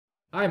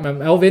Hi,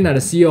 I'm Elvin, I'm the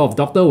CEO of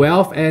Dr.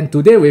 Wealth, and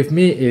today with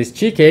me is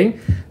Chi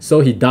King. So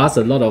he does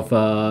a lot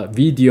of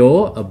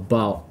video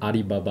about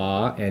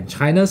Alibaba and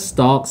China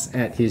stocks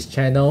at his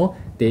channel,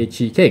 Day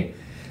Chi King.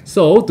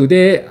 So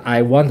today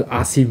I want to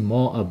ask him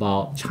more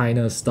about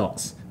China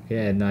stocks.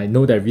 Okay, and I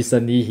know that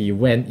recently he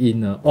went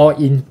in all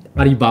in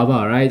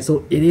Alibaba, right?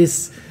 So it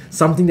is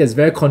something that's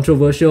very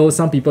controversial.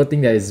 Some people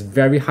think that it's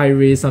very high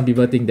risk. Some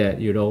people think that,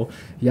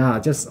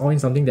 just all in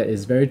something that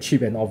is very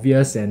cheap and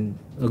obvious and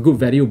a good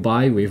value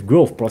buy with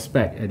growth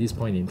prospect at this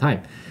point in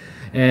time.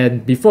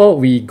 And before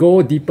we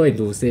go deeper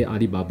into, say,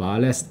 Alibaba,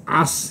 let's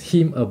ask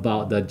him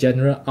about the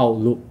general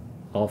outlook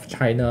of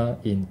China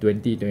in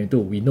 2022.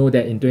 We know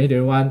that in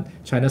 2021,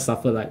 China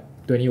suffered like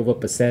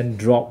 20%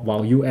 drop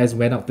while US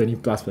went up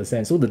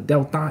 20+%. So the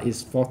delta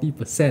is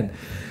 40%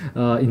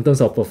 in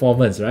terms of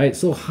performance, right?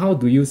 So how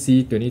do you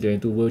see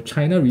 2022? Will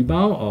China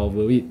rebound or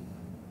will it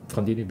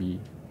continue to be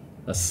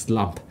a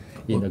slump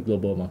in the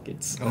global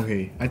markets?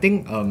 Okay, I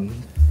think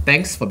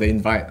thanks for the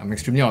invite. I'm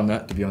extremely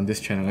honored to be on this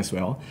channel as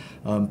well.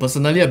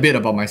 Personally, a bit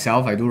about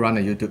myself, I do run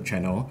a YouTube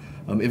channel.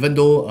 Even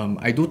though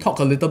I do talk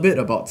a little bit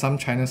about some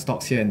China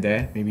stocks here and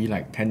there, maybe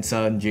like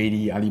Tencent,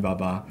 JD,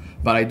 Alibaba,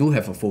 but I do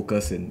have a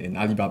focus in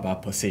Alibaba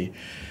per se.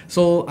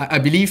 So I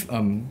believe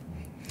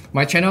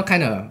my channel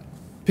kind of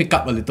pick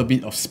up a little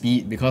bit of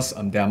speed because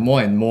there are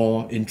more and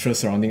more interest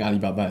surrounding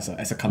Alibaba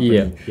as a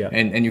company.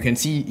 And you can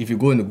see if you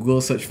go into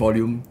Google search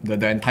volume,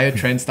 the entire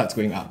trend starts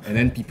going up and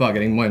then people are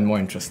getting more and more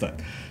interested.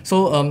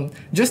 So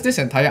just this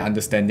entire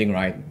understanding,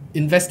 right?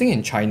 Investing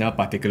in China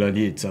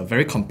particularly, it's a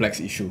very complex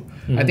issue.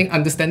 I think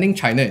understanding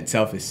China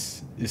itself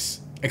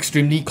is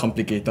extremely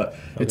complicated.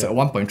 It's a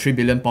 1.3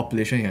 billion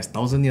population, it has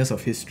 1,000 years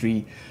of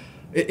history.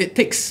 It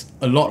takes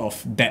a lot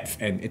of depth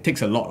and it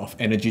takes a lot of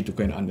energy to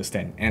go and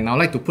understand. And I'd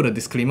like to put a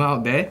disclaimer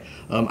out there.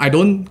 I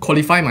don't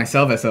qualify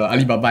myself as an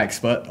Alibaba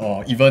expert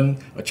or even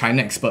a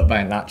China expert by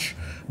and large.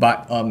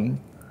 But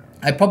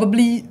I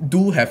probably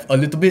do have a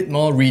little bit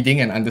more reading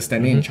and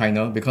understanding in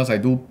China because I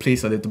do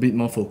place a little bit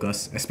more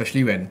focus,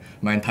 especially when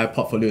my entire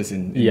portfolio is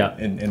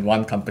in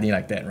one company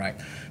like that, right?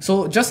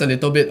 So just a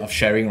little bit of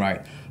sharing,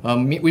 right?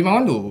 We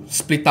might want to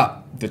split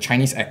up the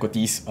Chinese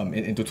equities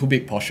into two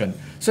big portions.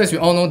 So as we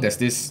all know, there's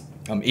this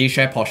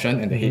A-share portion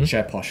and the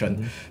H-share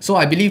portion. So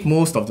I believe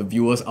most of the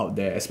viewers out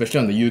there, especially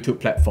on the YouTube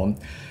platform,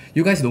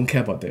 you guys don't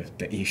care about the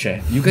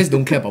A-share. You guys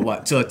don't care about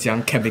what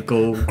Zhejiang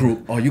Chemical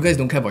Group, or you guys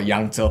don't care about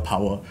Yangtze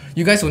Power.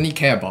 You guys only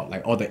care about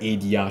like all the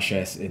ADR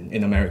shares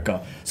in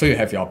America. So you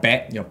have your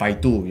BAT, your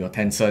Baidu, your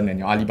Tencent, and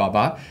your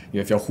Alibaba.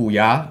 You have your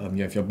Huya,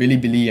 you have your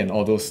Bilibili, and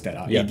all those that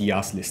are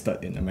ADRs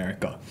listed in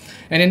America.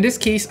 And in this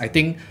case, I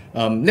think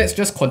let's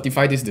just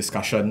quantify this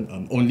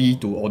discussion only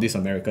to all these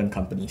American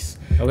companies.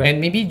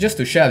 And maybe just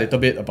to share a little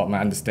bit about my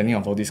understanding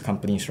of all these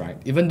companies, right?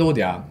 Even though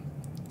they are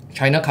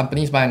China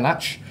companies by and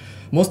large,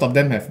 most of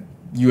them have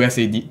US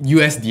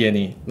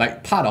DNA,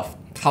 like part of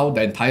how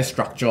the entire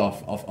structure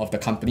of the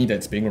company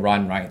that's being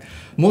run, right?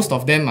 Most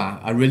of them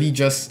are really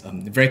just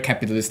very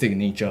capitalistic in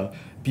nature.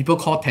 People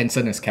call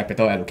Tencent as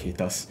capital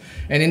allocators.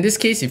 And in this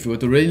case, if you were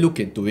to really look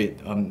into it,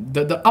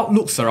 the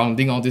outlook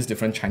surrounding all these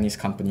different Chinese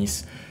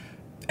companies,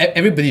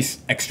 everybody's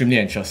extremely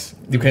anxious.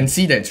 You can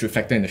see that it's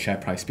reflected in the share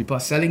price. People are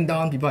selling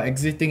down, people are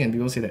exiting, and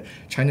people say that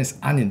China is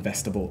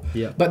uninvestable.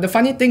 But the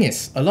funny thing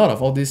is, a lot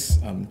of all these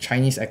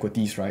Chinese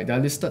equities, right, they're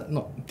listed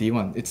not day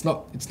one. It's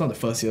not the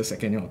first year,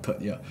 second year, or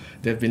third year.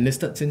 They've been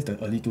listed since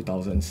the early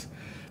 2000s.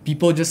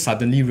 People just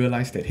suddenly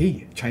realize that,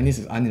 hey, Chinese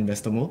is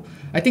uninvestable.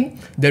 I think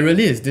there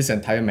really is this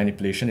entire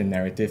manipulation in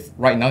narrative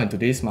right now in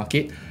today's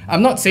market.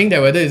 I'm not saying that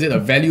whether is it a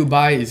value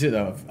buy, is it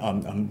a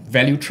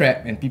value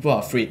trap, and people are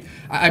afraid.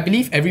 I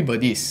believe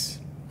everybody is,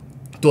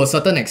 to a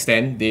certain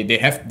extent,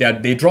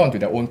 they draw onto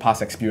their own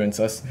past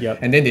experiences,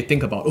 and then they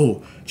think about,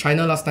 oh,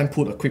 China last time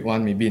pulled a quick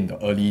one maybe in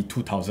the early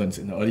 2000s,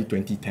 in the early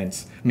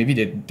 2010s. Maybe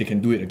they can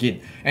do it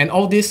again. And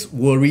all these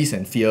worries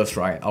and fears,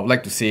 right, I would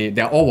like to say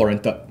they're all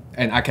warranted.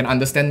 And I can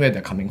understand where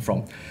they're coming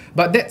from.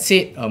 But that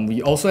said,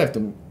 we also have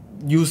to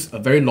use a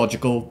very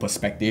logical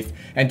perspective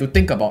and to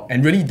think about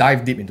and really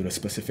dive deep into the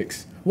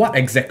specifics. What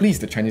exactly is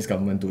the Chinese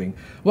government doing?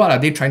 What are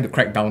they trying to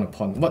crack down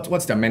upon?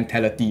 What's their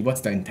mentality?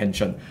 What's their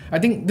intention? I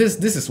think this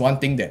is one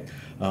thing that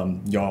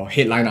your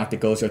headline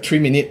articles, your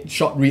 3-minute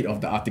short read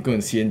of the article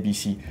in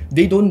CNBC,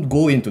 they don't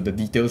go into the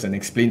details and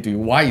explain to you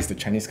why is the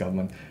Chinese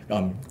government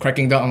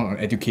cracking down on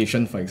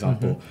education, for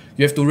example.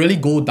 You have to really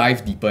go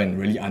dive deeper and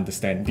really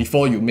understand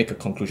before you make a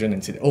conclusion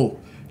and say, oh,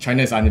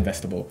 China is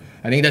uninvestable.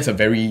 I think that's a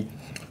very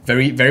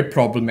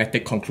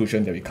problematic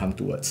conclusion that we come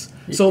towards.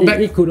 So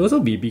it could also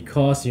be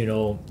because a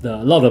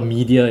lot of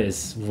media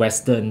is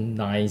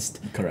westernized,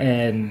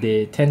 and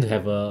they tend to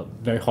have a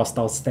very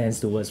hostile stance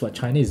towards what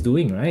China is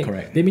doing,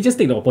 right? They may just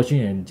take the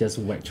opportunity and just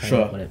whack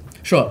China.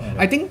 Sure.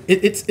 I think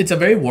it's a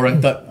very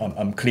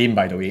warranted claim,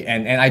 by the way,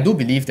 and I do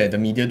believe that the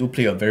media do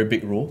play a very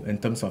big role in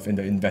terms of in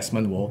the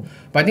investment world.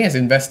 But I think as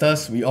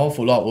investors, we all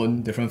follow our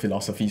own different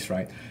philosophies,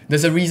 right?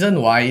 There's a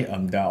reason why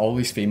there are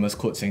always famous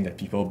quotes saying that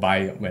people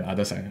buy when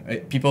others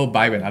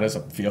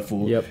are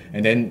fearful,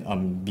 and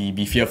then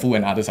be fearful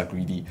when others are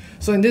greedy.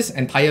 So in this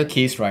entire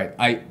case, right,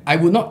 I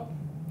would not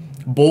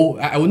bold.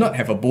 I would not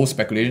have a bold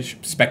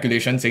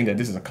speculation saying that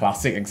this is a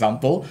classic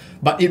example,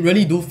 but it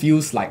really do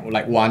feels like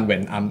one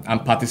when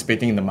I'm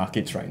participating in the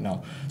markets right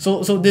now.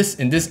 So this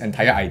in this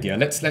entire idea,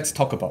 let's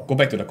talk about, go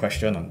back to the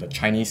question on the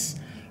Chinese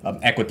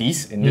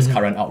equities in this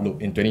current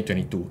outlook in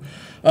 2022.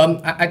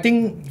 I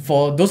think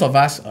for those of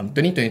us,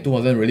 2022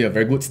 wasn't really a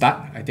very good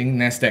start. I think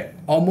Nasdaq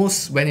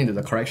almost went into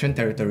the correction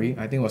territory.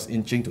 I think it was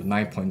inching to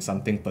 9 point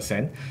something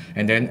percent,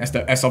 and then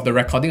as of the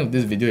recording of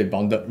this video, it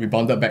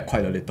rebounded back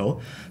quite a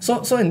little.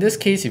 So in this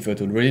case, if you were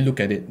to really look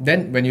at it,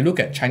 then when you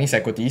look at Chinese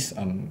equities,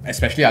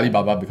 especially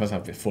Alibaba, because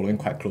I've been following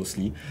quite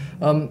closely,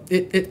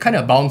 it kind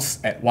of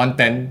bounced at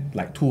 110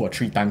 like 2 or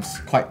 3 times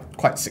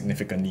quite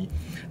significantly.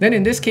 Then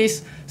in this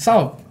case,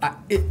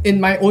 in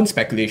my own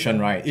speculation,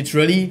 right,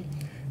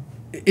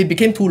 it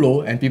became too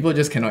low and people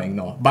just cannot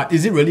ignore. But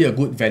is it really a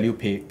good value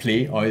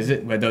play, or is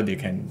it whether they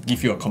can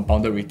give you a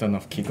compounded return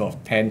of kick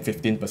of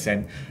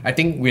 10-15%? I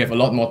think we have a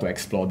lot more to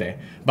explore there.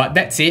 But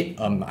that said,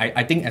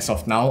 I think as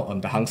of now,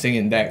 the Hang Seng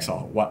Index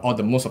or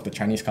most of the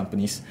Chinese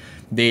companies,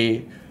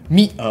 they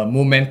meet a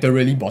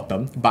momentarily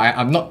bottom. But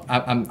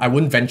I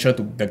wouldn't venture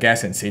to the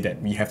guess and say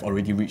that we have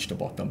already reached the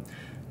bottom.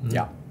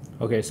 Yeah.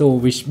 Okay, so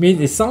which means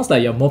it sounds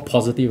like you're more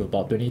positive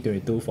about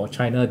 2022 for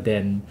China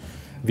than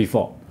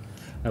before,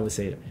 I would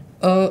say.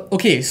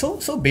 Okay,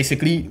 so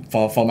basically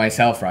for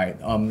myself, right,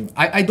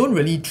 I don't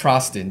really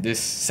trust in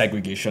this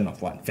segregation of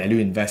value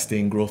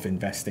investing, growth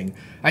investing.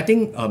 I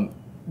think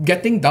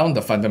getting down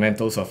the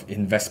fundamentals of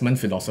investment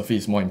philosophy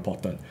is more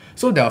important.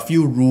 So there are a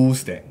few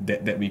rules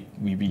that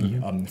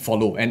we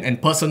follow,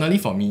 and personally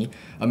for me,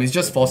 it's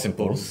just 4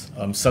 simple rules: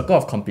 circle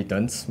of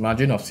competence,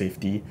 margin of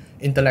safety,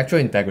 intellectual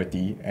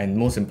integrity, and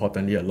most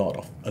importantly, a lot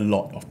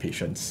of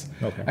patience.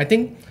 Okay. I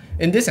think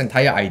in this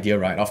entire idea,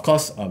 right, of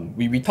course,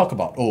 we talk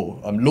about,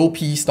 low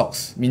P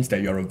stocks means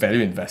that you're a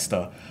value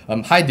investor.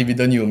 High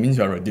dividend yield means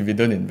you're a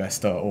dividend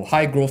investor. Or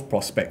high growth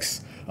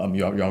prospects,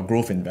 you're a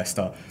growth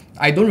investor.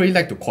 I don't really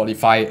like to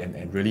qualify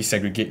and really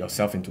segregate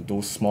yourself into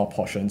those small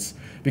portions,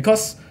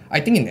 because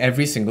I think in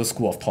every single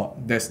school of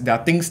thought, there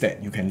are things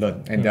that you can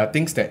learn, and there are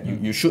things that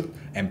you should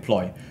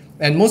employ.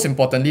 And most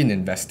importantly in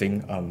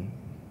investing,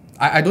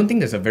 I don't think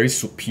there's a very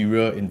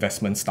superior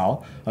investment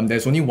style.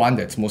 There's only one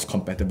that's most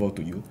compatible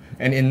to you.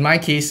 And in my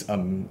case,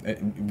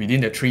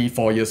 within the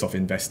 3-4 years of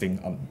investing,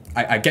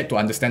 I get to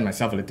understand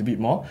myself a little bit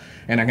more.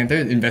 And I can tell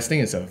you, investing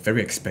is a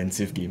very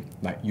expensive game.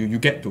 Like you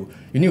need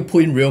to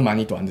put in real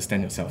money to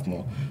understand yourself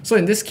more. So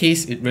in this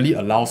case, it really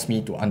allows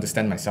me to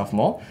understand myself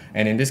more.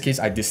 And in this case,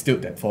 I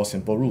distilled that 4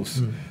 simple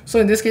rules. So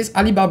in this case,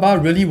 Alibaba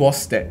really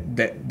was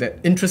that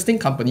interesting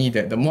company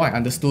that the more I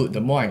understood,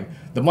 the more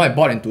I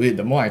bought into it,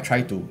 the more I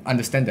tried to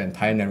understand the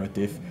entire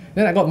narrative,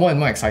 then I got more and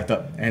more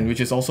excited, and which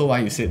is also why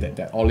you said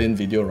that all-in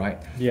video, right?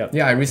 Yeah,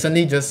 I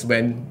recently just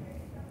went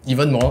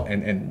even more,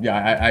 and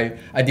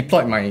I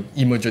deployed my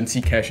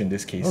emergency cash in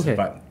this case. Okay.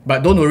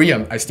 But don't worry,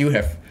 I still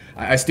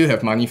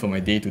have money for my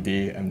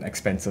day-to-day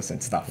expenses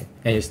and stuff.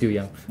 And you're still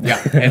young.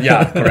 Yeah,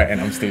 correct, and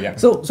I'm still young.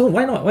 So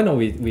why not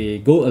we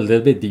go a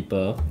little bit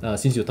deeper,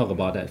 since you talk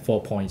about that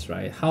 4 points,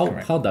 right?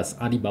 How does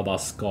Alibaba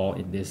score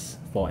in these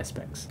 4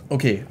 aspects?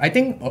 Okay, I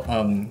think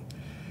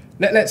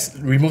let's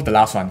remove the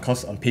last one,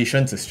 because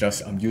patience is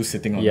just you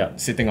sitting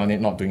on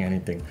it, not doing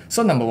anything.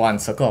 So number 1,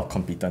 circle of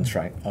competence,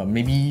 right?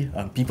 Maybe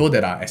people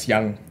that are as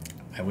young,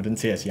 I wouldn't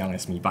say as young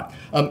as me, but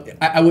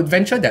I would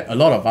venture that a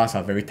lot of us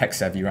are very tech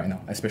savvy right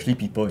now, especially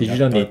people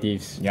digital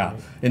natives. Yeah,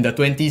 in their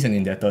 20s and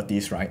in their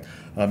 30s, right?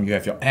 You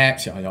have your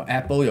apps, your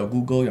Apple, your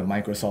Google, your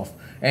Microsoft,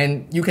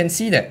 and you can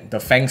see that the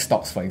FANG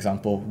stocks, for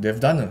example, they've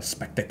done a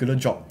spectacular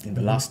job in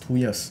the last 2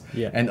 years.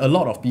 Yeah. And a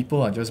lot of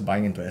people are just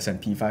buying into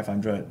S&P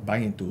 500,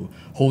 buying into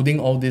holding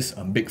all these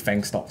big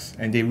FANG stocks,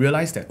 and they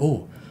realize that,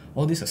 all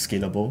these are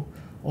scalable.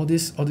 All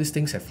these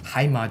things have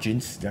high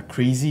margins. They're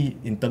crazy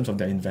in terms of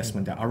their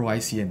investment, their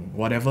ROIC, and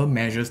whatever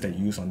measures that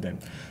you use on them.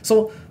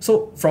 So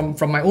from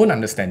my own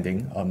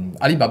understanding,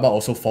 Alibaba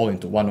also fall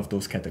into one of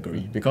those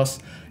categories, because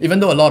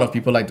even though a lot of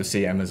people like to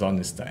say Amazon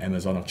is the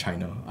Amazon of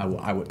China,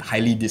 I would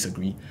highly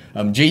disagree.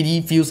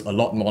 JD feels a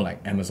lot more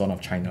like Amazon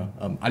of China.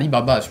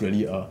 Alibaba is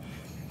really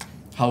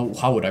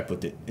how would I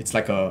put it? It's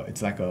like a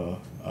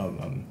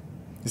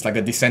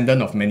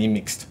descendant of many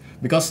mixed.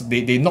 Because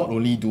they not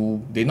only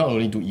do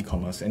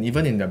e-commerce, and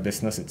even in their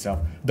business itself,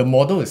 the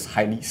model is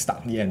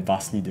starkly and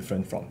vastly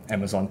different from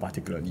Amazon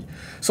particularly.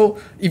 So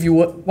if you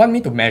want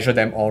me to measure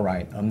them all,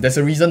 right, there's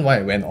a reason why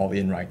I went all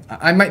in, right?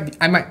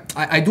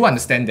 I do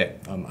understand that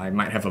I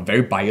might have a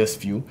very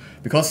biased view,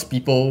 because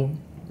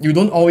you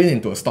don't all in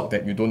into a stock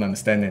that you don't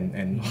understand,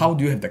 and how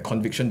do you have the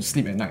conviction to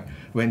sleep at night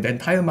when the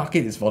entire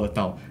market is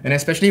volatile? And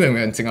especially when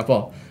we're in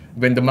Singapore,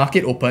 When the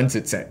market opens,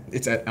 it's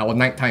at our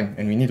night time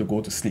and we need to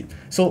go to sleep.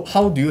 So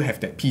how do you have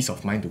that peace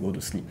of mind to go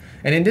to sleep?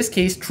 And in this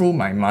case, through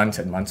my months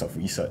and months of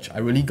research, I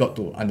really got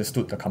to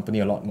understood the company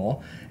a lot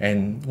more.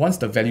 And once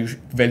the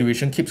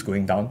valuation keeps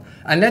going down,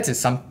 unless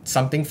it's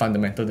something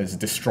fundamental that's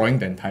destroying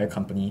the entire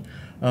company,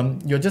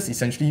 you're just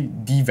essentially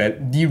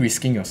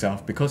de-risking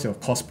yourself because your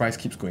cost price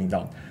keeps going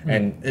down,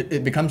 and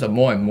it becomes a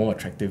more and more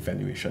attractive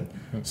valuation.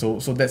 So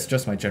that's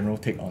just my general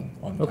take on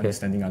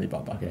understanding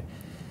Alibaba. Okay.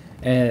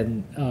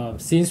 And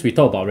since we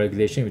talk about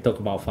regulation, we talk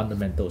about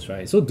fundamentals,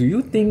 right? So do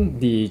you think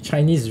the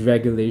Chinese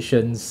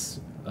regulations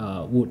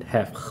would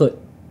have hurt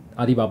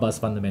Alibaba's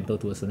fundamental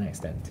to a certain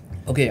extent?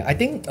 Okay, I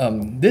think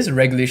this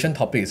regulation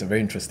topic is a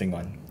very interesting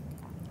one.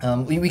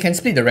 We can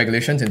split the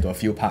regulations into a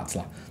few parts.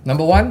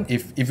 Number one,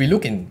 if we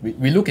look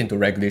into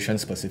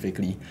regulations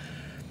specifically,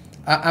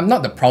 I'm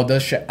not the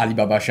proudest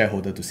Alibaba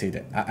shareholder to say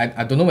that.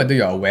 I don't know whether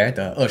you're aware,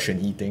 the 2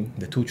选一 thing,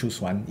 the 2 choose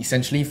 1,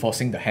 essentially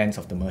forcing the hands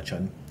of the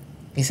merchant.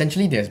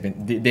 Essentially,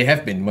 they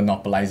have been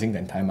monopolizing the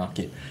entire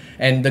market.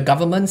 And the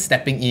government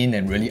stepping in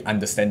and really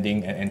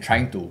understanding and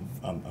trying to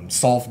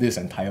solve this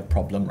entire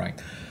problem, right?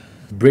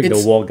 Break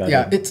the wall garden.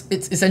 Yeah, it's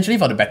essentially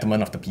for the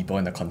betterment of the people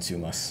and the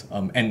consumers,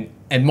 and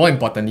more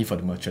importantly for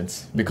the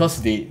merchants,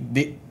 because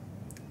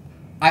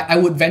I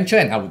would venture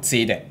and I would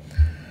say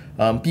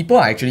that people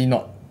are actually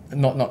not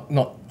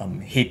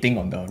hating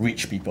on the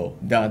rich people.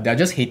 They're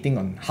just hating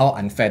on how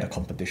unfair the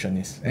competition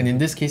is. And in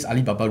this case,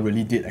 Alibaba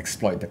really did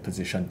exploit that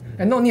position.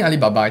 And not only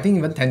Alibaba, I think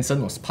even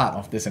Tencent was part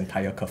of this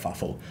entire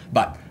kerfuffle.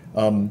 But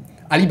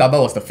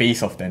Alibaba was the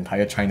face of the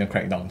entire China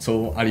crackdown,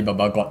 so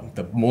Alibaba got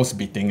the most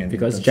beating. And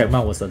because Jack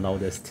Ma was the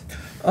loudest,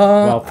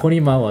 while Pony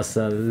Ma was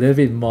a little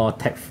bit more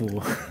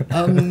tactful.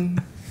 On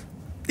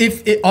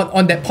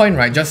that point,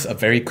 right, just a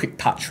very quick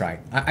touch, right?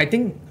 I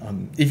think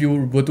if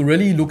you were to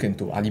really look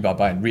into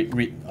Alibaba and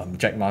read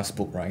Jack Ma's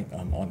book, right,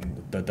 on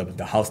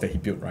the house that he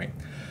built, right,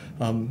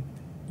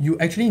 you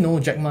actually know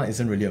Jack Ma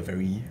isn't really a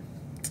very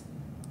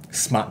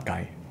smart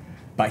guy,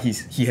 but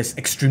he has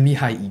extremely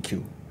high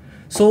EQ.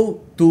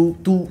 So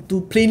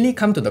to plainly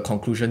come to the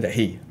conclusion that,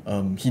 hey,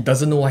 he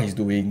doesn't know what he's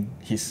doing,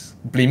 he's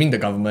blaming the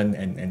government,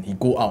 and he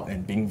go out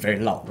and being very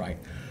loud, right?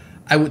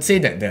 I would say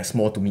that there's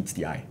more to meets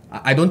the eye.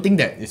 I don't think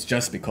that it's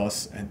just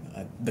because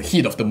the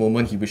heat of the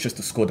moment he wishes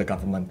to scold the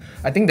government.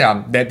 I think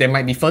there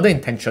might be further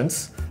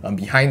intentions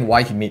behind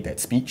why he made that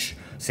speech,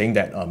 saying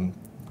that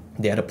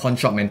they had a pawn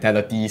shop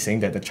mentality,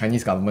 saying that the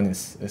Chinese government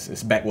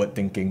is backward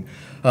thinking.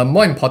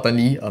 More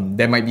importantly,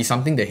 there might be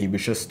something that he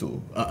wishes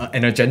to,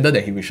 an agenda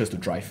that he wishes to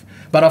drive.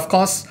 But of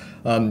course,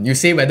 you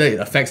say whether it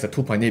affects the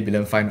 2.8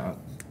 billion fine,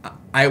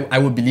 I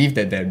would believe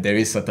that there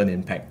is certain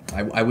impact.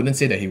 I wouldn't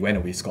say that he went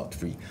away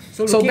scot-free.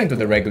 So back to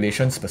the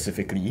regulation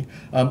specifically,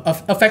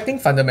 affecting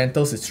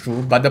fundamentals is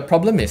true, but the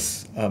problem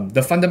is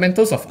the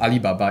fundamentals of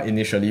Alibaba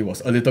initially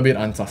was a little bit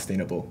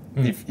unsustainable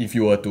if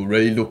you were to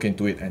really look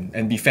into it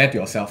and be fair to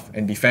yourself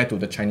and be fair to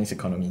the Chinese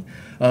economy.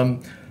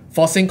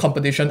 Forcing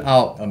competition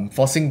out,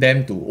 forcing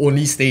them to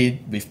only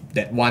stay with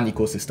that one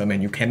ecosystem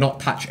and you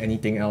cannot touch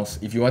anything else.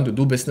 If you want to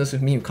do business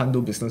with me, you can't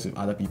do business with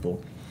other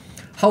people.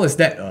 How is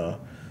that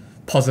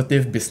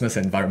positive business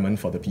environment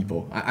for the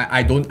people?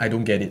 I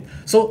don't get it.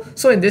 So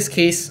in this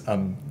case,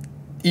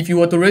 if you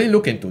were to really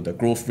look into the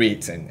growth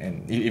rates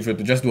and if you were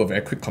to just do a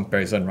very quick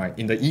comparison, right,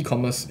 in the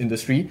e-commerce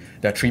industry,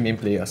 there are 3 main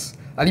players: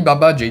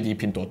 Alibaba, JD,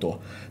 Pinduoduo.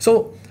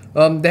 So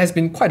there has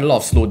been quite a lot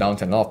of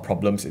slowdowns and a lot of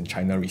problems in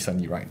China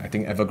recently, right? I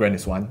think Evergrande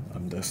is one.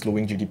 The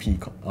slowing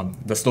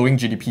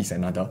GDP is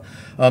another.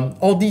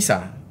 All these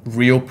are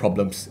real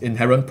problems,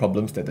 inherent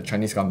problems that the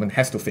Chinese government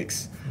has to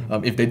fix.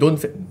 If they don't,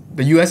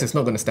 the US is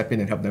not going to step in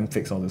and help them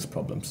fix all these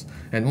problems.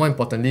 And more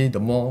importantly, the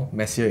more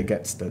messier it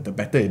gets, the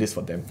better it is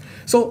for them.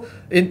 So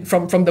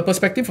from the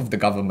perspective of the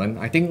government,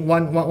 I think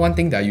one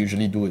thing that I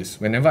usually do is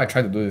whenever I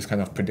try to do this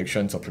kind of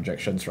predictions or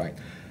projections, right,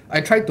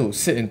 I try to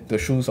sit in the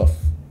shoes of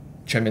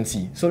Chairman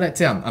Xi. So let's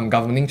say I'm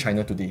governing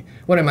China today.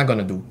 What am I going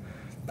to do?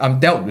 I'm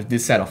dealt with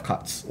this set of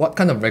cards. What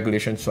kind of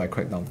regulations should I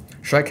crack down?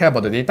 Should I care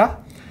about the data?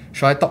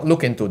 Should I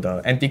look into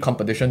the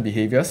anti-competition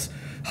behaviors?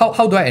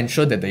 How do I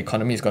ensure that the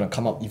economy is going to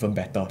come out even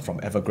better from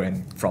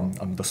Evergrande, from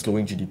the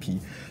slowing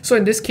GDP? So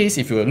in this case,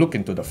 if you look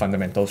into the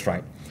fundamentals,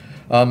 right,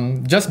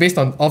 just based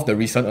on the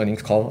recent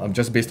earnings call,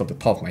 just based off the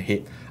top of my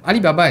head,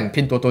 Alibaba and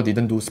Pinduoduo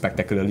didn't do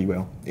spectacularly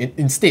well.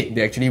 Instead,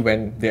 they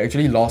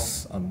actually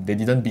lost. They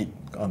didn't beat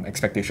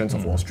expectations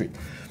of Wall Street.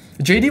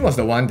 JD was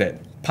the one that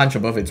punched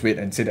above its weight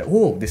and said that,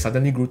 oh, they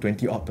suddenly grew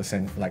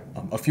 20-odd%, like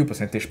a few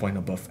percentage points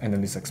above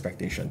analyst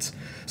expectations.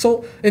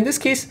 So in this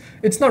case,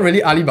 it's not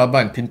really Alibaba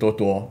and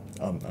Pinduoduo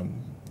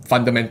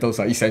fundamentals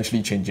are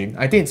essentially changing.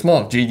 I think it's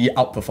more of JD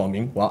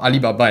outperforming, while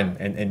Alibaba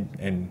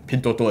and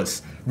Pinduoduo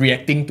is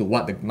reacting to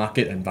what the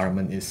market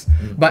environment is.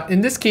 But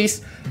in this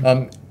case,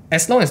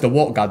 as long as the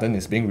walled garden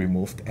is being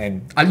removed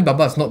and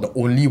Alibaba is not the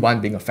only one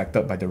being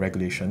affected by the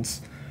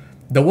regulations,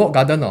 the walled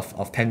garden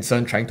of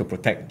Tencent trying to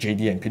protect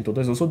JD and Pinduoduo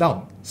is also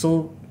down.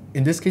 So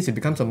in this case, it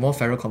becomes a more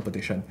fairer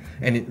competition.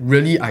 And it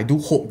really, I do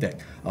hope that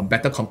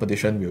better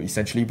competition will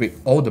essentially wake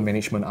all the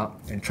management up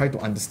and try to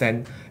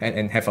understand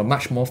and have a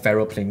much more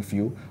fairer playing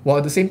field, while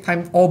at the same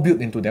time all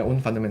built into their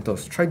own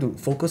fundamentals. Try to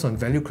focus on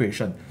value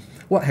creation.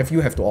 What have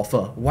you have to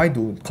offer? Why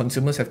do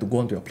consumers have to go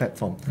onto your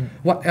platform?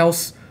 What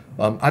else,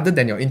 other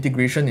than your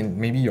integration in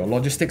maybe your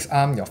logistics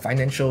arm, your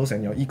financials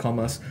and your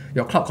e-commerce,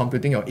 your cloud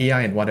computing, your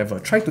AI and whatever,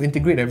 try to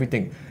integrate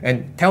everything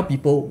and tell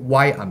people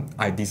why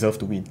I deserve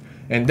to win.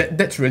 And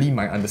that's really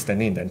my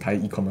understanding in the entire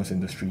e-commerce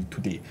industry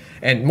today.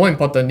 And more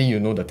importantly, you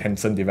know, the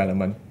Tencent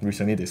development.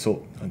 Recently they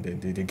sold,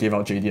 they gave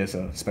out JD as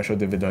a special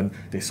dividend.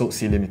 They sold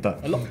C Limited.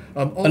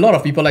 A lot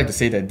of people like to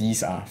say that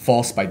these are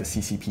forced by the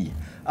CCP.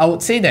 I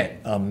would say that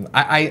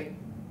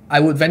I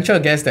would venture a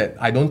guess that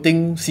I don't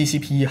think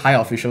CCP high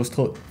officials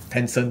told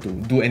Tencent to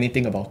do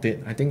anything about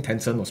it. I think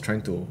Tencent was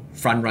trying to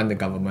front run the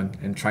government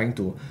and trying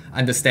to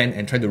understand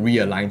and try to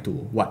realign to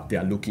what they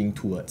are looking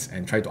towards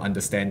and try to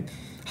understand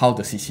how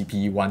the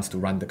CCP wants to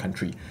run the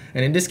country.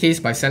 And in this case,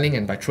 by selling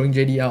and by throwing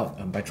JD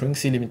out, by throwing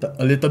C Limited,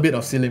 a little bit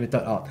of C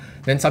Limited out,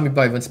 then some people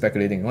are even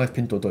speculating, what if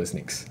Pinduoduo is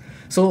next?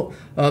 So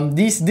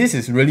this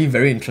is really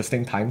very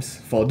interesting times.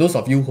 For those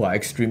of you who are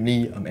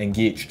extremely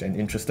engaged and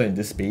interested in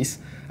this space,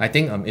 I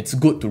think it's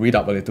good to read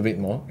up a little bit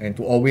more and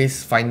to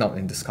always find out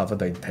and discover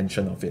the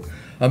intention of it.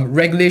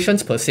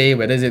 Regulations per se,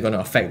 whether is it going to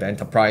affect the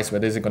enterprise,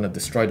 whether is it going to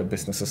destroy the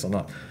businesses or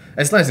not,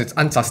 as long as it's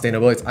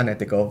unsustainable, it's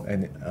unethical,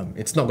 and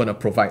it's not going to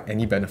provide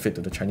any benefit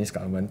to the Chinese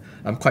government,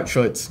 I'm quite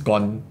sure it's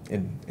gone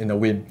in a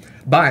win.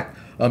 But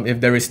if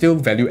there is still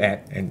value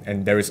add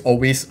and there is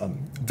always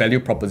value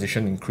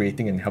proposition in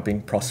creating and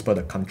helping prosper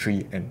the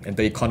country and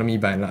the economy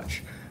by and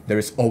large, there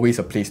is always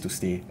a place to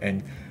stay.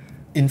 And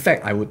in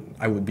fact, I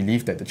would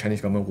believe that the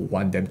Chinese government would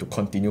want them to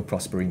continue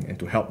prospering and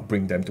to help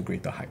bring them to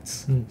greater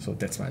heights. So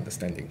that's my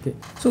understanding. Okay.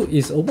 So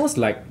it's almost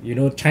like, you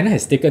know, China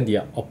has taken the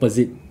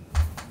opposite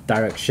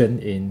direction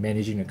in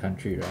managing the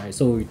country, right?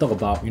 So we talk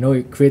about, you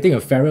know, creating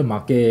a fairer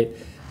market,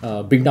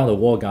 bring down the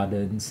walled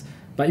gardens.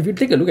 But if you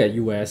take a look at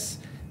US,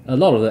 a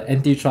lot of the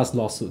antitrust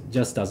lawsuit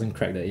just doesn't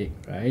crack the egg,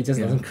 right? It just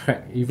doesn't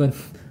crack even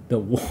the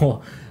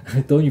wall.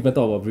 Don't even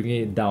talk about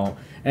bringing it down.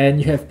 And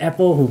you have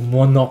Apple who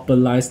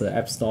monopolize the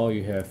App Store.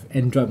 You have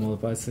Android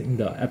monopolizing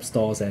the App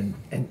Stores, and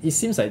it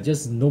seems like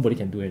just nobody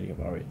can do anything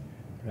about it,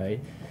 right?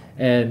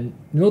 And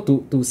you know,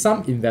 to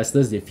some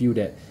investors, they feel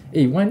that,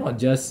 hey, why not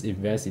just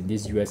invest in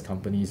these US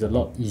companies? It's a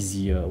lot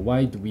easier.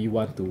 Why do we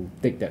want to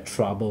take that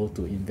trouble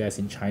to invest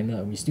in China?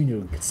 And we still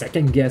need to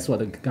second guess what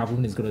the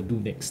government is going to do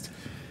next.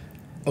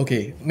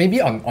 Okay,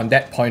 maybe on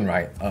that point,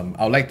 right,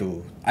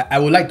 I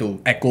would like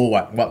to echo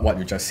what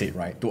you just said,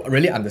 right? To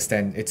really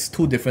understand, it's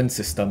two different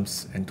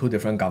systems and two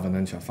different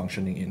governance you're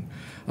functioning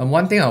in.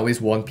 One thing I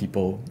always warn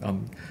people,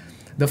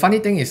 the funny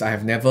thing is I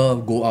have never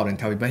go out and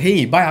tell people,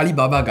 hey, buy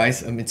Alibaba,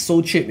 guys. It's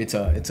so cheap. It's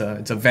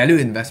a value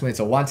investment.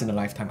 It's a once in a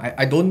lifetime.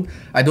 I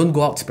don't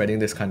go out spreading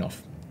this kind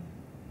of.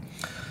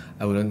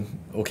 I wouldn't.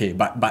 Okay,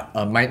 but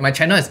my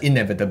channel is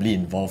inevitably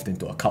involved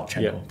into a cult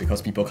channel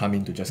because people come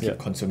in to just keep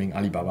consuming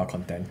Alibaba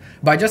content.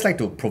 But I just like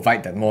to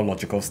provide that more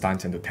logical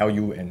stance and to tell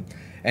you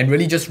and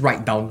really just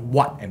write down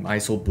what am I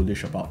so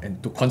bullish about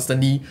and to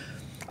constantly,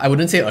 I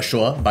wouldn't say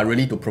assure, but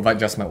really to provide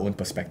just my own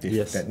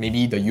perspective that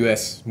maybe the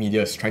US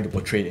media is trying to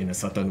portray it in a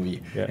certain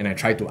way and I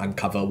try to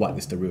uncover what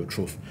is the real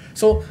truth.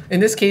 So in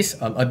this case,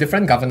 a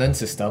different governance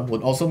system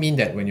would also mean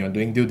that when you're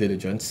doing due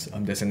diligence,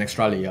 there's an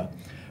extra layer.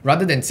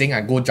 Rather than saying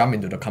I go jump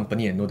into the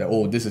company and know that,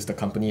 oh, this is the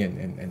company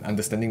and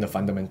understanding the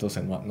fundamentals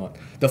and whatnot,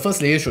 the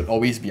first layer should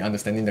always be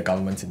understanding the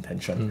government's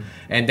intention.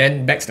 And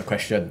then begs the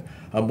question,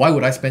 why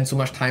would I spend so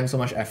much time, so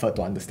much effort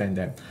to understand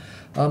them?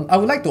 I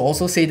would like to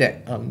also say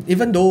that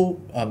even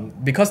though,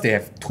 because they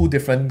have two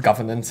different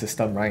governance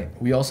systems, right,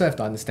 we also have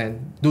to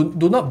understand,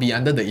 do not be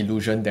under the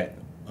illusion that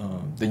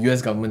the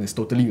US government is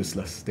totally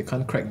useless. They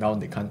can't crack down,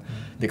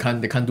 they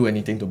can't do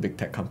anything to big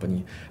tech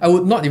company. I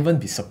would not even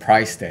be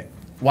surprised that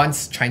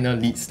once China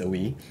leads the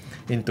way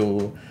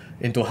into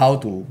how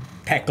to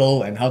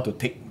tackle and how to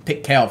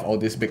take care of all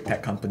these big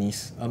tech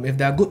companies, if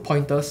there are good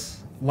pointers,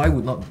 why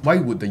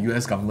would the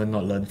US government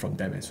not learn from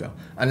them as well?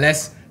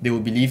 Unless they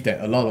would believe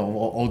that a lot of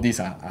all these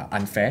are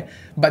unfair.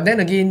 But then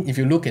again, if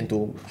you look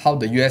into how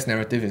the US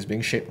narrative is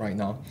being shaped right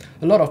now,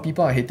 a lot of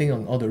people are hating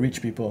on all the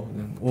rich people.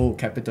 Oh,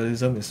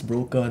 capitalism is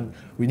broken.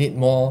 We need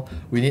more.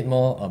 We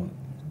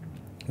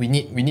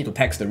need to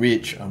tax the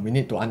rich. We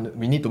need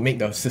to make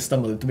the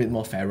system a little bit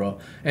more fairer.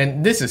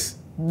 And this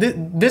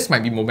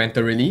might be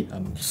momentarily.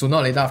 Sooner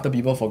or later, after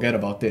people forget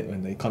about it,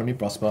 when the economy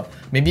prosper,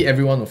 maybe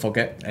everyone will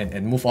forget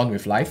and move on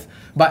with life.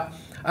 But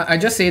I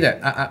just say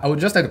that I would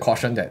just like to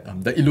caution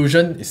that the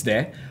illusion is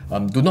there.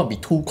 Do not be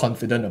too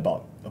confident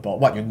about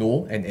what you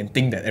know and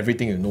think that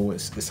everything you know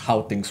is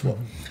how things work.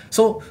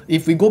 So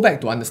if we go back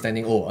to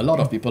understanding, a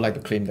lot of people like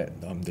to claim that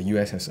the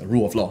US has a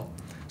rule of law.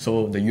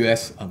 So the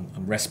US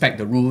respect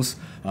the rules,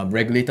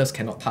 regulators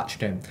cannot touch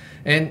them.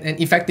 And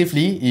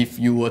effectively, if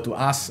you were to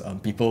ask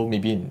people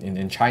maybe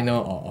in China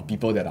or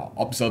people that are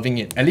observing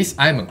it, at least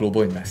I'm a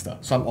global investor,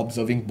 so I'm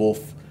observing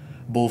both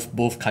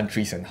both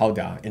countries and how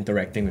they are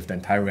interacting with the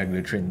entire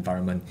regulatory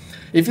environment.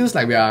 It feels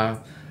like we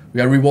are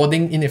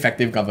rewarding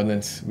ineffective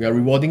governance. We are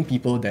rewarding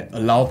people that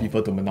allow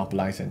people to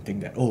monopolize and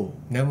think that, oh,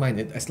 never mind,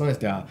 as long as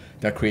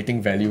they're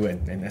creating value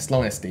and as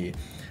long as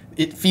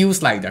it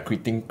feels like they're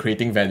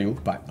creating value,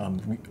 but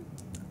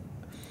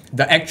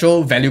the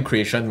actual value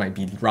creation might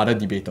be rather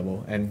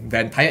debatable. And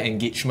the entire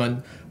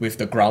engagement with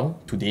the ground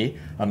today,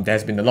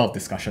 there's been a lot of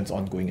discussions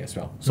ongoing as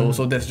well. So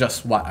that's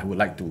just what I would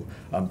like to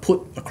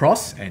put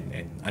across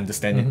and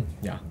understand it.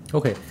 Yeah.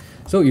 Okay.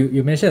 So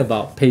you mentioned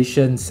about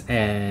patience,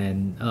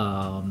 and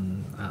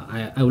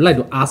I would like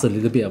to ask a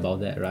little bit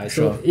about that, right?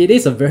 Sure. So it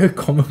is a very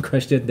common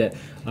question that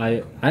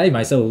I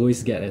myself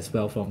always get as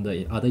well from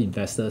the other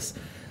investors,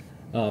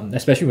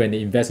 especially when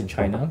they invest in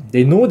China.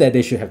 They know that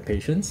they should have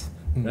patience,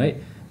 right?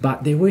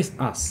 But they always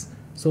ask,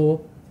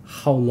 so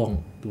how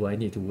long do I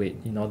need to wait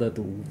in order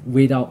to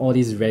wait out all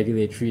this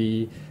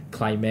regulatory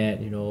climate,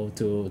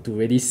 to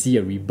really see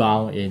a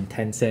rebound in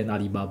Tencent,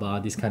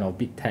 Alibaba, this kind of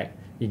big tech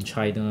in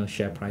China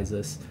share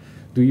prices?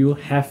 Do you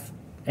have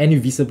any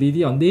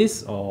visibility on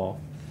this, or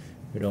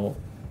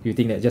you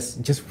think that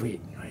just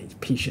wait, right?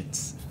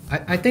 Patience.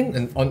 I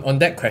think on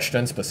that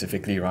question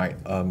specifically, right,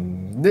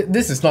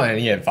 this is not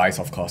any advice,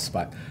 of course,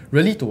 but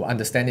really to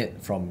understand it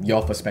from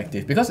your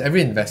perspective, because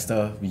every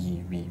investor,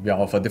 we are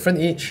of a different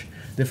age,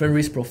 different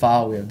risk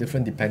profile, we have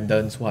different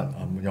dependents,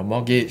 your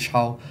mortgage,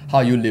 how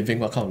are you living,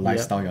 what kind of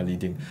lifestyle you're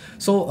leading.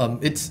 So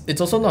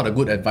it's also not a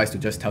good advice to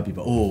just tell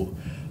people,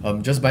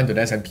 just buy into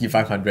the S&P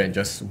 500 and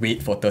just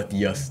wait for 30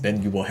 years,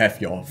 then you will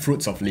have your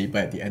fruits of labor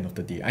at the end of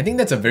the day. I think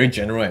that's a very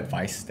general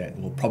advice that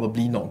will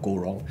probably not go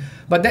wrong.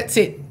 But that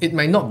said, it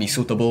might not be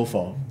suitable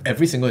for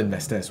every single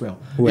investor as well.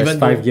 Who has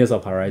 5 years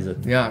of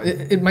horizon. Yeah,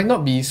 it might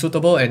not be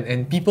suitable, and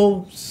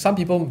some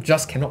people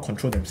just cannot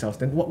control themselves.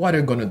 Then what are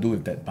you going to do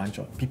with that bunch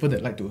of people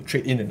that like to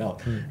trade in and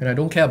out? And I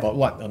don't care about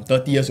what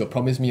 30 years you'll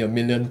promise me $1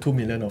 million, $2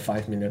 million, or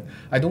 $5 million.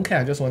 I don't care,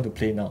 I just want to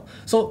play now.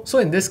 So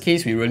in this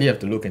case, we really have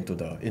to look into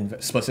the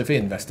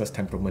specific investor's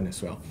temperament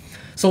as well.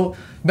 So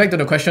back to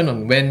the question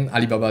on when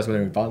Alibaba is going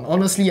to rebound.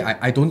 Honestly,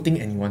 I don't think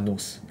anyone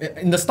knows.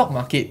 In the stock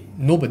market,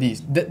 nobody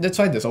is. That's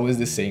why there's always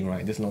this saying,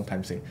 right? This long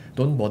time saying,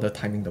 don't bother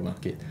timing the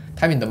market.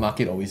 Time in the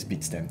market always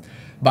beats them.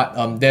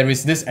 But there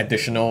is this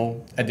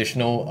additional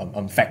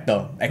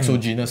factor,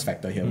 exogenous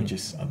factor here, which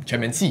is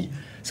Chairman Xi.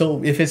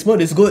 So if his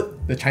mood is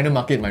good, the China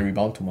market might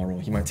rebound tomorrow.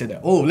 He might say that,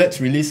 oh, let's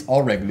release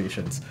all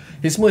regulations.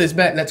 His mood is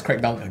bad, let's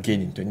crack down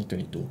again in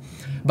 2022.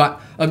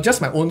 But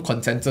just my own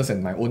consensus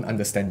and my own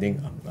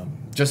understanding,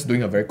 just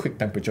doing a very quick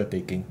temperature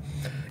taking.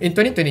 In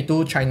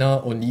 2022,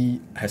 China only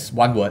has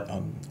one word.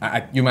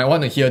 You might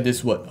want to hear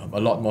this word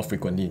a lot more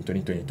frequently in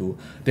 2022.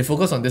 They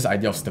focus on this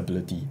idea of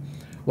stability.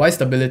 Why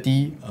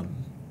stability?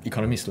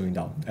 Economy is slowing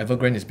down.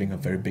 Evergrande is being a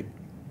very big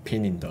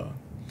pain in the...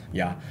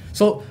 Yeah.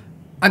 So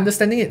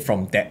understanding it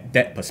from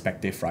that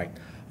perspective, right?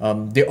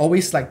 They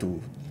always like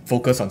to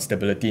focus on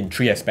stability in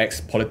three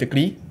aspects: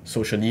 politically,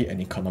 socially, and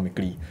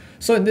economically.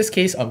 So in this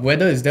case,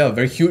 whether is there a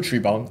very huge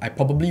rebound, I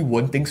probably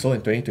won't think so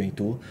in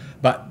 2022.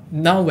 But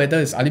now whether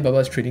is Alibaba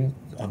is trading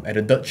at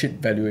a dirt cheap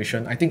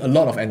valuation, I think a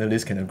lot of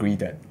analysts can agree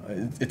that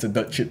it's a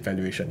dirt cheap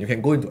valuation. You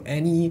can go into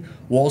any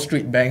Wall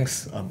Street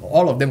banks,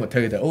 all of them will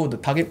tell you that, oh, the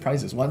target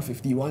price is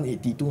 150,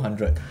 180,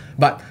 200.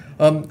 But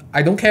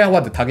I don't care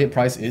what the target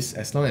price is,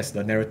 as long as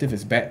the narrative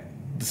is bad,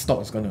 the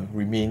stock is going to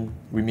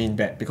remain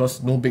bad,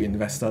 because no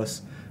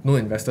investors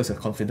have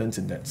confidence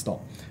in that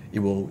stock. It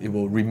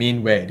will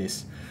remain where it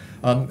is.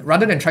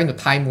 Rather than trying to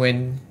time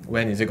when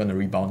is it going to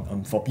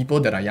rebound, for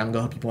people that are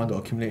younger, people want to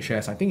accumulate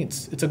shares, I think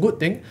it's a good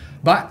thing.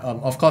 But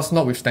of course,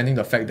 notwithstanding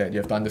the fact that you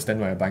have to understand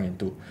what you're buying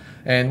into.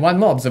 And one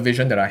more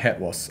observation that I had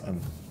was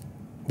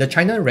the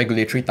China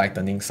regulatory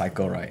tightening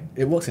cycle, right?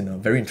 It works in a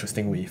very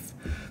interesting wave.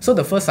 So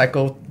the first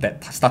cycle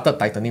that started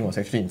tightening was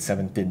actually in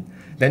 2017.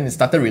 Then it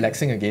started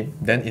relaxing again.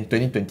 Then in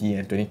 2020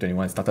 and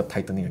 2021, it started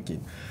tightening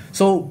again.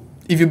 So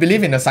if you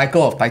believe in a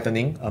cycle of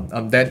tightening,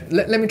 then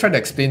let me try to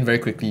explain very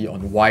quickly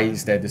on why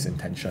is there this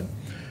intention.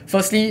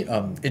 Firstly,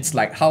 it's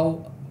like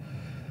how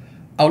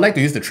I would like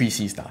to use the 3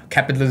 C's,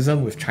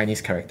 capitalism with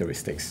Chinese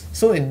characteristics.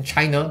 So in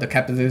China, the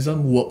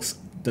capitalism works.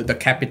 The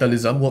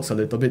capitalism works a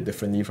little bit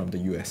differently from the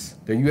US.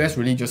 The US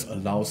really just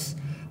allows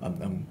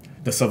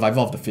the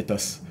survival of the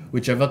fittest.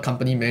 Whichever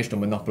company managed to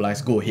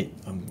monopolize, go ahead.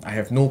 I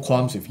have no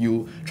qualms with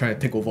you trying to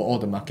take over all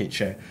the market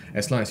share,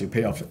 as long as you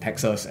pay off the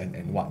taxes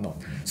and whatnot.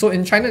 So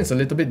in China, it's a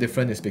little bit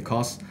different, is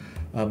because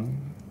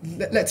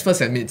let's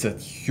first admit it's a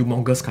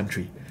humongous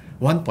country.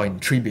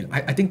 1.3 billion.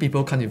 I think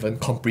people can't even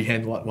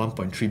comprehend what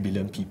 1.3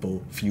 billion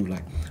people feel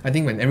like. I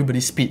think when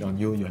everybody spit on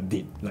you, you're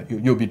dead. Like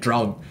you'll be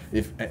drowned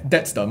if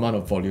that's the amount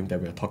of volume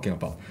that we're talking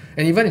about.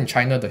 And even in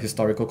China, the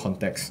historical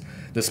context,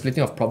 the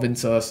splitting of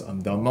provinces,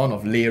 the amount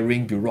of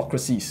layering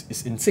bureaucracies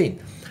is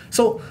insane.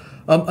 So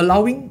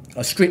allowing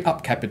a straight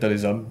up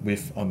capitalism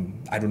with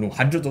I don't know,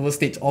 hundreds of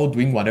states all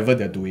doing whatever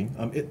they're doing,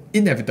 it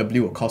inevitably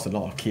will cause a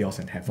lot of chaos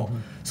and havoc.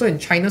 So in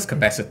China's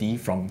capacity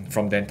from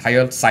the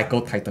entire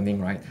cycle tightening,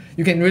 right,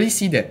 you can really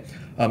see that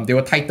they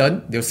will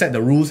tighten, they'll set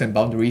the rules and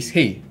boundaries.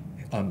 Hey,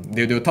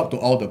 they'll talk to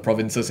all the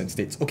provinces and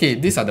states. Okay,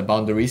 these are the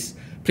boundaries.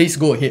 Please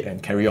go ahead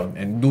and carry on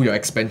and do your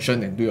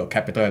expansion and do your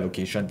capital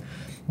allocation.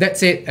 That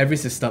said, every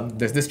system,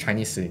 there's this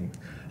Chinese saying,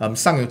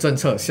 上有政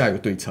策,下有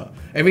对策.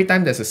 Every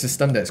time there's a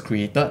system that's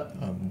created,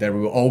 there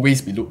will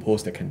always be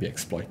loopholes that can be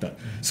exploited.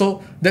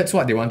 So that's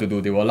what they want to do.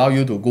 They will allow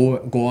you to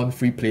go on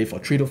free play for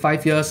 3 to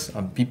 5 years.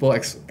 People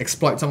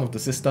exploit some of the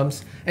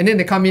systems, and then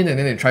they come in and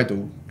then they try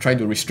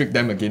to restrict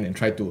them again and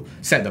try to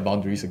set the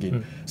boundaries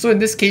again. So in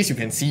this case, you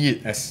can see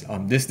it as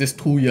this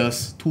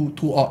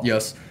 2 odd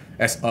years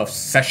as a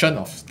session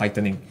of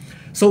tightening.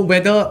 So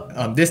whether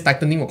this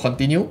tightening will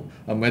continue,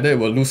 whether it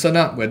will loosen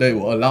up, whether it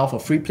will allow for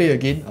free play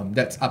again,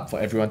 that's up for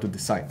everyone to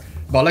decide.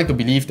 But I'd like to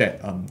believe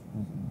that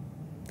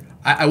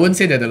I wouldn't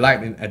say that the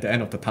light at the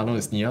end of the tunnel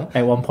is near.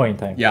 At one point in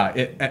time. Yeah,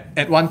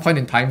 at one point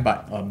in time,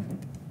 but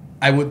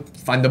I would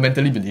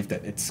fundamentally believe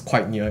that it's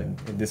quite near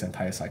in this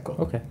entire cycle.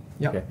 Okay.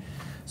 Yeah. Okay.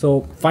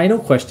 So final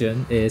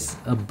question is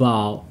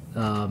about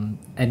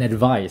an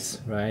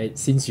advice, right?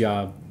 Since you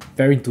are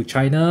very into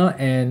China,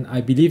 and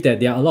I believe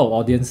that there are a lot of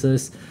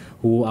audiences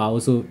who are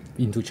also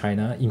into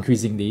China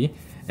increasingly,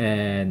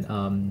 and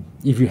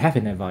if you have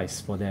an advice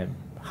for them,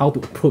 how to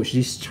approach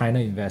this China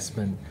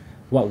investment,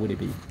 what would it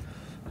be?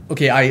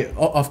 Okay,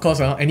 of course,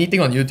 anything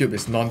on YouTube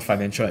is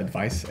non-financial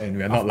advice, and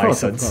we are not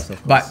licensed.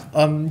 Of course.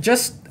 But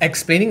just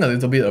explaining a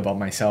little bit about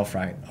myself,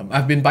 right?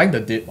 I've been buying the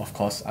dip, of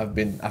course. I've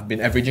been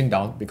averaging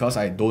down because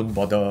I don't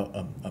bother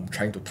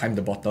trying to time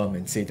the bottom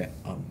and say that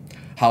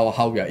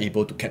how we are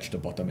able to catch the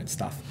bottom and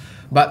stuff.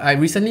 But I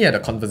recently had a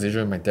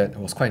conversation with my dad. It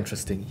was quite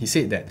interesting. He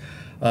said that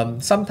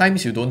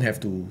sometimes you don't have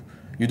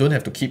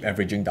to keep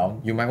averaging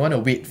down. You might want to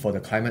wait for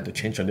the climate to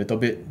change a little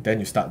bit, then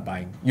you start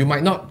buying. You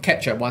might not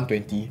catch at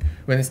 120.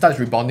 When it starts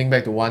rebounding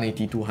back to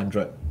 180,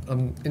 200,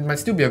 it might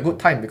still be a good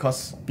time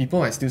because people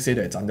might still say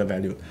that it's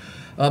undervalued.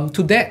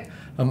 To that,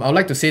 I would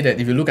like to say that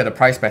if you look at the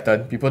price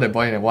pattern, people that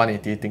buy in at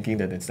 180 thinking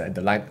that it's at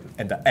the line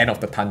at the end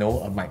of the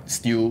tunnel might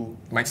still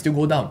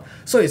go down.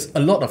 So it's a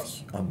lot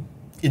of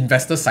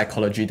investor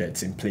psychology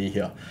that's in play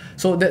here.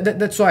 So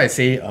that's why I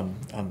say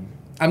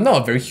I'm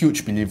not a very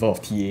huge believer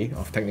of TA,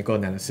 of technical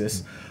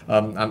analysis.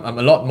 I'm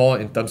a lot more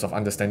in terms of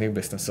understanding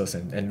businesses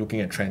and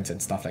looking at trends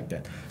and stuff like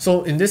that.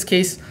 So in this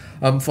case,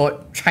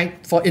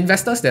 for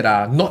investors that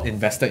are not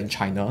invested in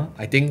China,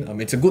 I think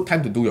it's a good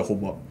time to do your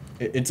homework.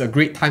 It's a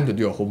great time to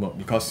do your homework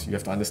because you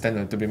have to understand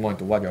a little bit more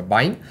into what you're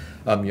buying.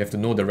 You have to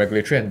know the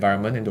regulatory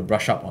environment and to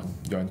brush up on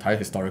your entire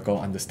historical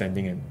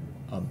understanding and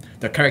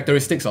the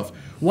characteristics of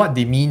what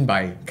they mean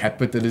by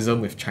capitalism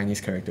with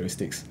Chinese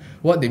characteristics,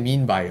 what they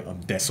mean by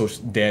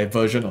their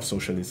version of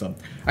socialism.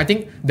 I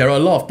think there are a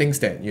lot of things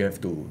that you have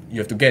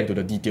to get into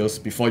the details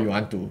before you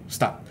want to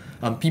start.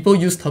 People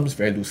use terms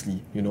very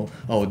loosely,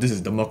 oh, this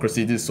is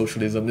democracy, this is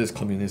socialism, this is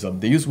communism.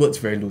 They use words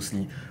very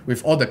loosely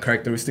with all the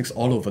characteristics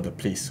all over the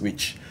place,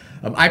 which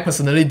I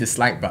personally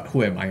dislike, but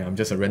who am I? I'm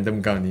just a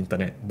random guy on the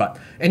internet. But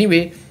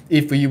anyway,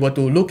 if we were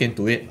to look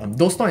into it,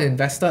 those not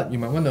invested, you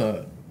might want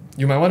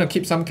to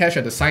keep some cash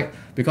at the side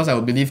because I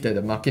would believe that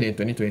the market in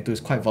 2022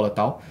 is quite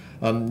volatile.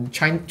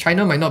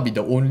 China might not be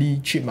the only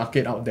cheap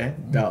market out there.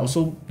 There are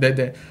also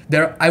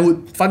I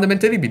would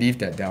fundamentally believe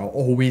that there are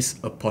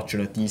always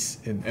opportunities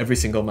in every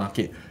single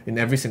market, in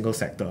every single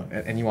sector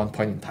at any one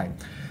point in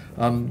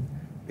time.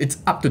 It's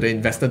up to the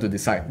investor to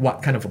decide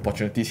what kind of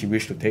opportunities he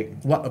wishes to take,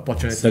 what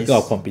opportunities... Circle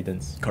of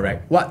competence.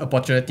 Correct. What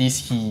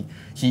opportunities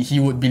he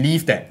would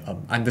believe that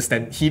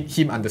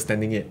him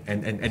understanding it,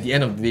 and at the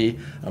end of the day,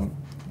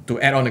 to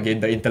add on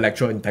again the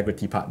intellectual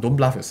integrity part, don't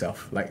bluff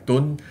yourself. Like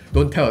don't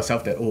tell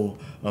yourself that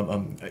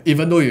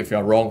even though if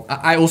you're wrong,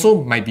 I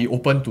also might be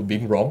open to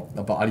being wrong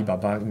about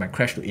Alibaba. It might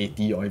crash to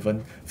 80 or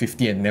even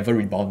 50 and never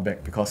rebound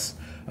back because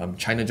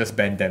China just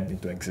banned them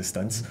into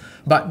existence.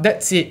 But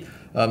that's it.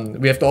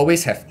 We have to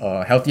always have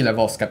a healthy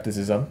level of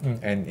skepticism,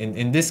 and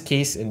in this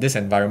case, in this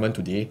environment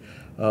today,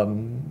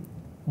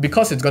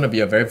 because it's going to be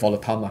a very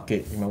volatile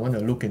market, you might want to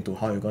look into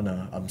how you're going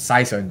to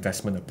size your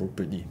investment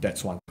appropriately.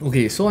 That's one.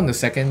 Okay, so on the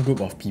second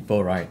group of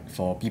people, right,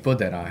 for people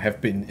that have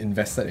been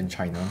invested in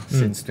China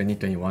since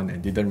 2021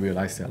 and didn't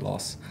realize their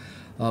loss,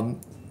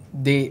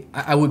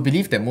 I would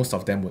believe that most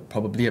of them would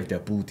probably have their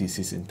bull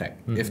thesis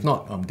intact. If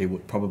not, they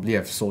would probably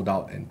have sold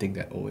out and think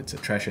that, it's a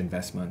trash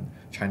investment.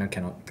 China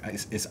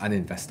is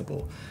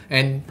uninvestable.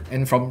 And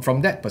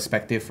from that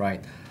perspective,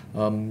 right,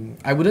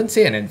 I wouldn't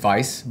say an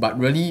advice, but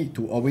really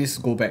to always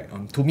go back.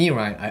 To me,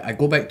 right, I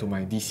go back to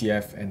my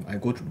DCF and I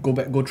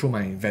go through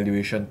my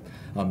valuation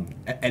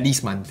at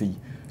least monthly.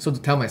 So to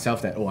tell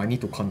myself that, I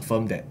need to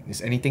confirm that,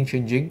 is anything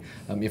changing?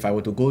 If I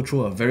were to go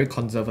through a very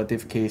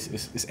conservative case,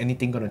 is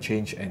anything going to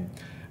change?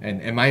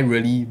 And am I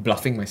really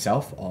bluffing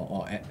myself?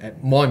 Or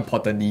more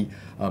importantly,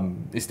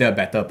 is there a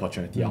better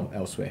opportunity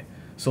elsewhere?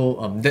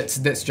 So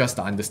that's just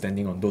the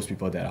understanding on those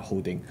people that are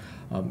holding.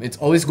 It's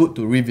always good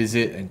to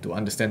revisit and to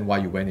understand why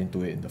you went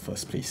into it in the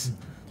first place.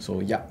 So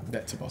yeah,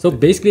 that's about it. So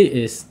basically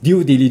it's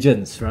due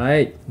diligence,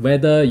 right?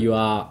 Whether you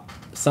are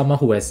someone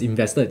who has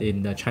invested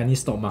in the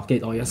Chinese stock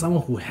market or you're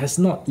someone who has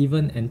not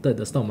even entered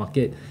the stock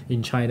market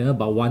in China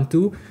but want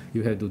to,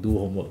 you have to do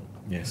homework.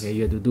 Yes. Okay,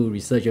 you have to do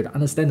research. You have to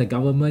understand the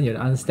government. You have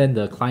to understand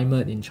the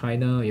climate in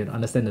China. You have to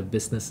understand the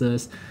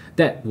businesses.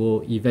 That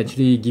will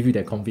eventually give you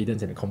that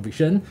confidence and the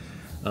conviction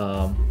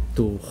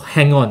to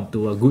hang on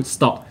to a good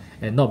stock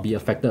and not be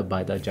affected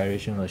by the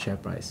gyration of the share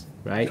price,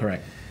 right?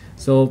 Correct.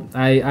 So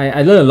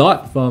I learned a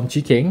lot from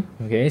Chi King.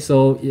 Okay,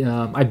 so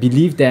I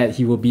believe that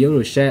he will be able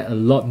to share a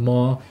lot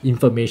more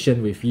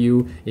information with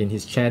you in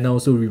his channel.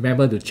 So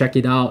remember to check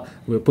it out.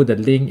 We'll put the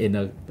link in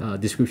the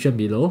description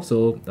below,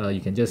 so you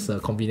can just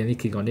conveniently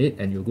click on it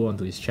and you'll go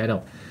onto his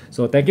channel.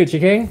 So thank you, Chi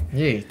King.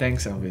 Yay,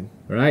 thanks, Alvin.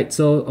 Alright,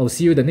 so I'll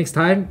see you the next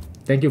time.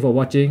 Thank you for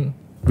watching.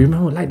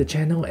 Remember to like the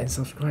channel and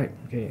subscribe.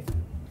 Okay,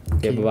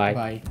 bye-bye.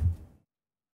 Bye.